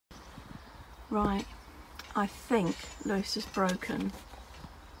Right, I think Lewis has broken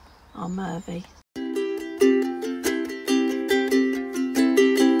our Murvi.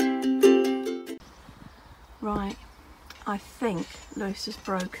 Right, I think Lewis has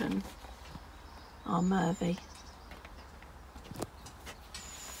broken our Murvi.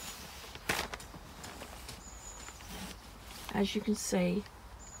 As you can see,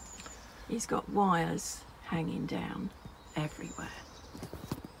 he's got wires hanging down everywhere.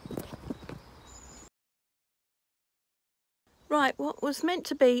 Right, what was meant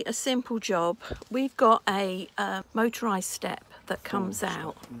to be a simple job, we've got a motorised step that comes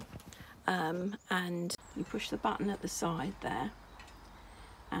out, and you push the button at the side there,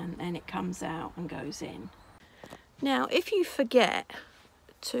 and then it comes out and goes in. Now, if you forget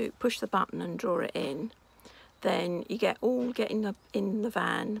to push the button and draw it in, then you get in the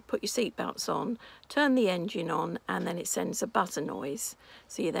van, put your seat belts on, turn the engine on, and then it sends a buzzer noise.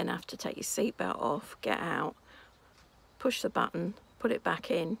 So you then have to take your seat belt off, get out, push the button, put it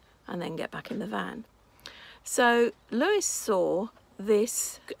back in, and then get back in the van. So Lewis saw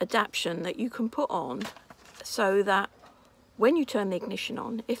this adaptation that you can put on so that when you turn the ignition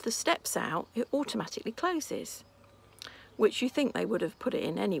on, if the step's out, it automatically closes, which you think they would have put it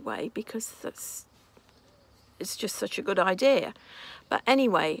in anyway, because it's just such a good idea. But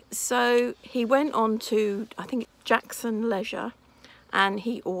anyway, so he went on to, I think, Jackson Leisure, and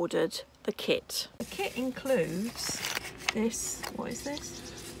he ordered the kit. The kit includes this, what is this?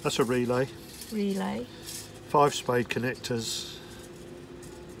 That's a relay. Relay. 5 spade connectors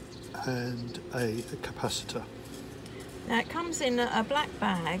and a capacitor. Now it comes in a black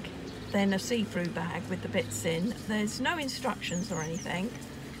bag, then a see-through bag with the bits in. There's no instructions or anything.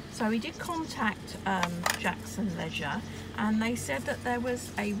 So we did contact Jackson Leisure, and they said that there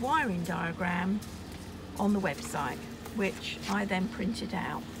was a wiring diagram on the website, which I then printed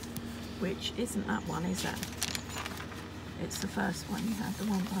out, which isn't that one, is it? It's the first one you have, the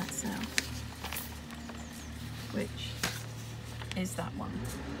one by itself, which is that one.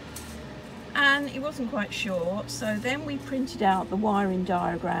 And he wasn't quite sure, so then we printed out the wiring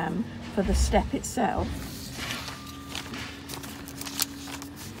diagram for the step itself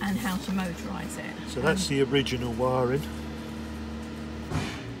and how to motorise it. So that's the original wiring,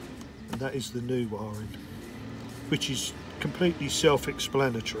 and that is the new wiring, which is completely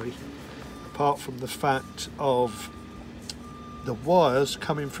self-explanatory, apart from the fact of the wires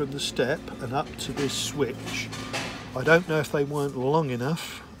coming from the step and up to this switch. I don't know if they weren't long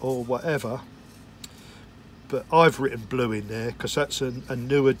enough or whatever, but I've written blue in there because that's a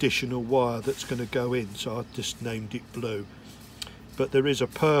new additional wire that's going to go in, so I just named it blue. But there is a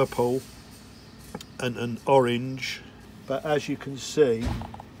purple and an orange, but as you can see,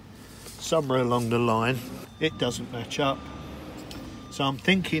 somewhere along the line it doesn't match up. So I'm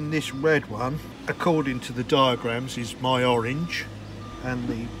thinking this red one, according to the diagrams, is my orange, and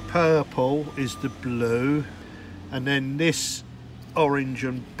the purple is the blue, and then this orange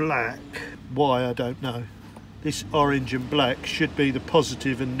and black, why I don't know, this orange and black should be the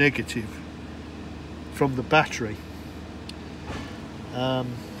positive and negative from the battery.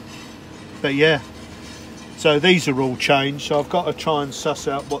 But yeah, so these are all changed, so I've got to try and suss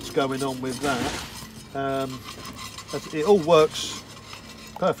out what's going on with that. It all works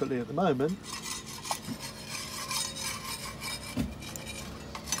perfectly at the moment.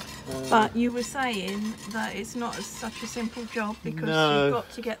 But you were saying that it's not such a simple job because you've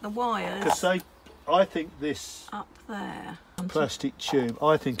got to get the wires. Because I think this up there plastic tube,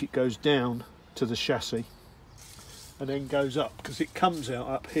 I think it goes down to the chassis and then goes up, because it comes out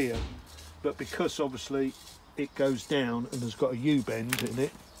up here, but because obviously it goes down and has got a U-bend in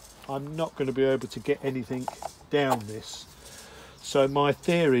it, I'm not going to be able to get anything down this. So my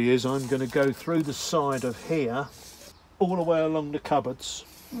theory is I'm going to go through the side of here, all the way along the cupboards,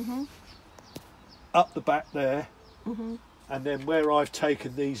 up the back there, and then where I've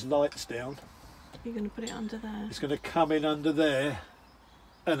taken these lights down, you're going to put it under there. It's going to come in under there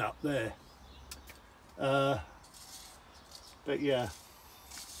and up there. But yeah,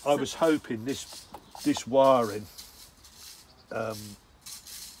 I was hoping this wiring,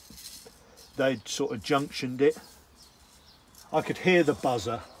 they'd sort of junctioned it. I could hear the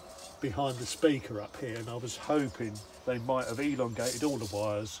buzzer behind the speaker up here, and I was hoping they might have elongated all the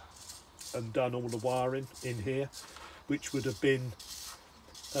wires and done all the wiring in here, which would have been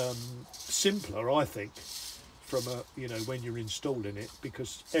simpler, I think, from when you're installing it,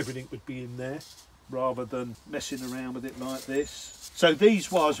 because everything would be in there rather than messing around with it like this. So these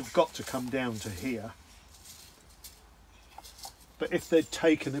wires have got to come down to here, but if they'd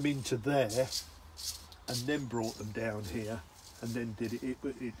taken them into there and then brought them down here and then did it,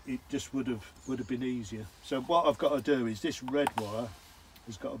 it just would have been easier. So what I've got to do is this red wire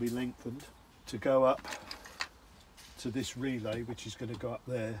has got to be lengthened to go up to this relay, which is going to go up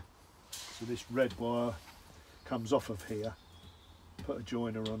there. So this red wire comes off of here, put a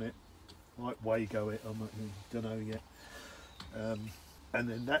joiner on it, might Wago it, I don't know yet, and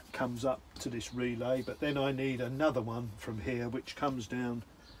then that comes up to this relay, but then I need another one from here which comes down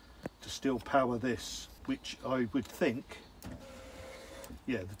to still power this, which I would think,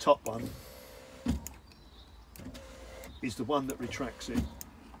 yeah, the top one is the one that retracts it,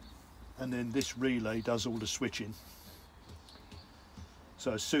 and then this relay does all the switching.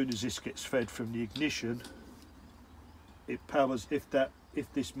 So as soon as this gets fed from the ignition, it powers, if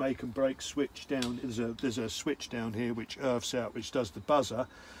this make and break switch down, there's a switch down here which earths out, which does the buzzer,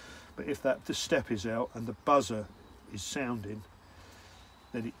 but if the step is out and the buzzer is sounding,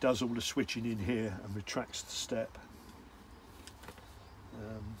 then it does all the switching in here and retracts the step.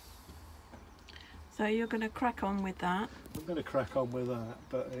 So you're going to crack on with that? I'm going to crack on with that,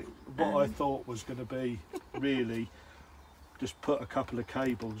 but what I thought was going to be really just put a couple of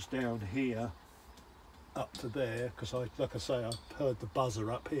cables down here up to there, because like I say, I heard the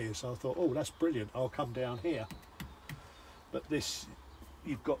buzzer up here, so I thought, oh, that's brilliant, I'll come down here. But this,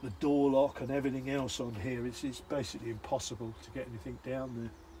 you've got the door lock and everything else on here, it's basically impossible to get anything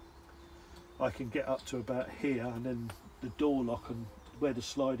down there. I can get up to about here, and then the door lock and where the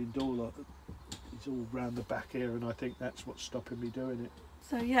sliding door lock is all round the back here, and I think that's what's stopping me doing it.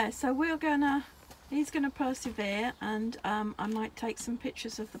 So yeah, so he's gonna persevere, and I might take some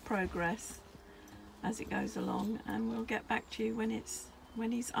pictures of the progress as it goes along, and we'll get back to you when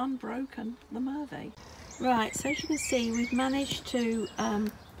he's unbroken the Murvi. Right, so as you can see, we've managed to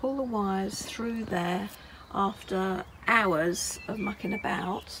pull the wires through there after hours of mucking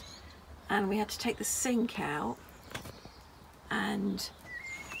about, and we had to take the sink out, and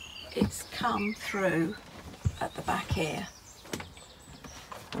it's come through at the back here,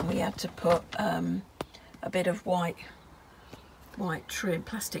 and we had to put a bit of white trim,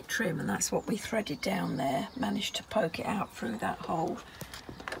 plastic trim, and that's what we threaded down there. Managed to poke it out through that hole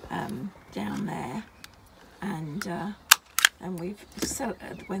down there, and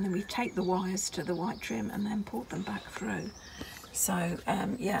when we take the wires to the white trim and then pulled them back through. So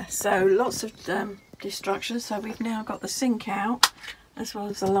yeah, so lots of destruction. So we've now got the sink out as well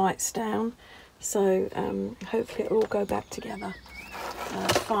as the lights down, so hopefully it'll all go back together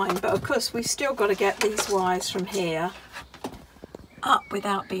fine. But of course we've still got to get these wires from here up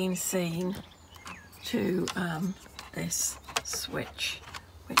without being seen to this switch,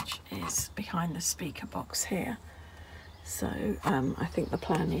 which is behind the speaker box here. So I think the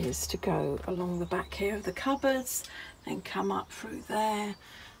plan is to go along the back here of the cupboards, then come up through there,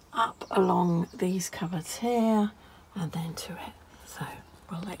 up along these cupboards here, and then to it. So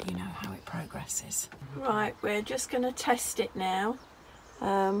we'll let you know how it progresses. Right, we're just going to test it now.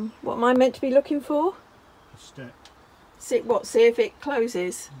 What am I meant to be looking for? A step. See if it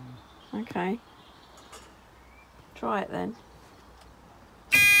closes? Okay. Try it then.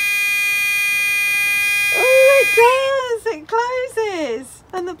 Oh, it does! It closes!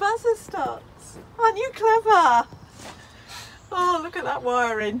 And the buzzer stops. Aren't you clever? Oh, look at that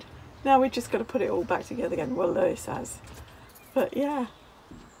wiring. Now we've just got to put it all back together again. Well, Lewis has. But yeah,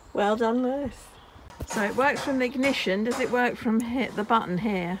 well done, Lewis. So it works from the ignition. Does it work from the button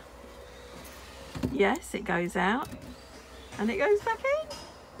here? Yes, it goes out. And it goes back in.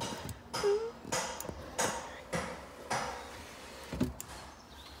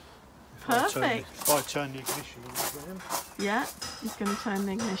 Perfect. If I turn the ignition on again. Yeah, he's going to turn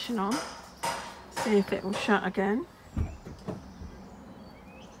the ignition on. See if it will shut again.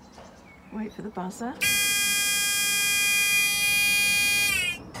 Wait for the buzzer.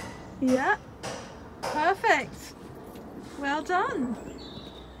 Yeah, perfect. Well done.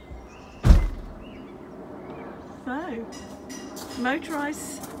 So,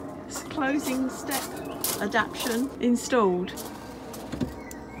 motorised closing step adaptation installed.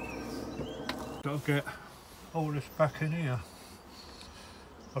 Got to get all this back in here.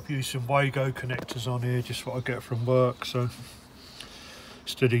 I've used some Wago connectors on here, just what I get from work, so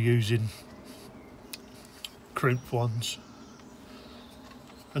instead of using crimped ones.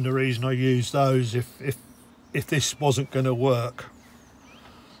 And the reason I use those, if this wasn't going to work,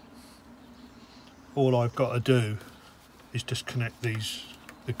 all I've got to do is just connect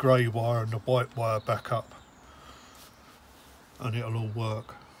the grey wire and the white wire back up, and it'll all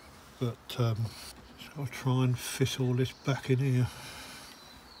work. But just got to try and fit all this back in here.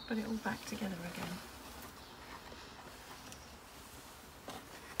 Put it all back together again.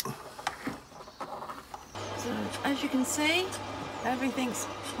 So as you can see, Everything's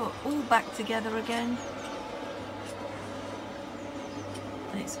put all back together again.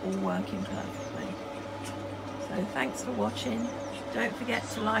 And it's all working perfectly. So thanks for watching. Don't forget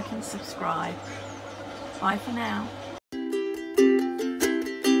to like and subscribe. Bye for now.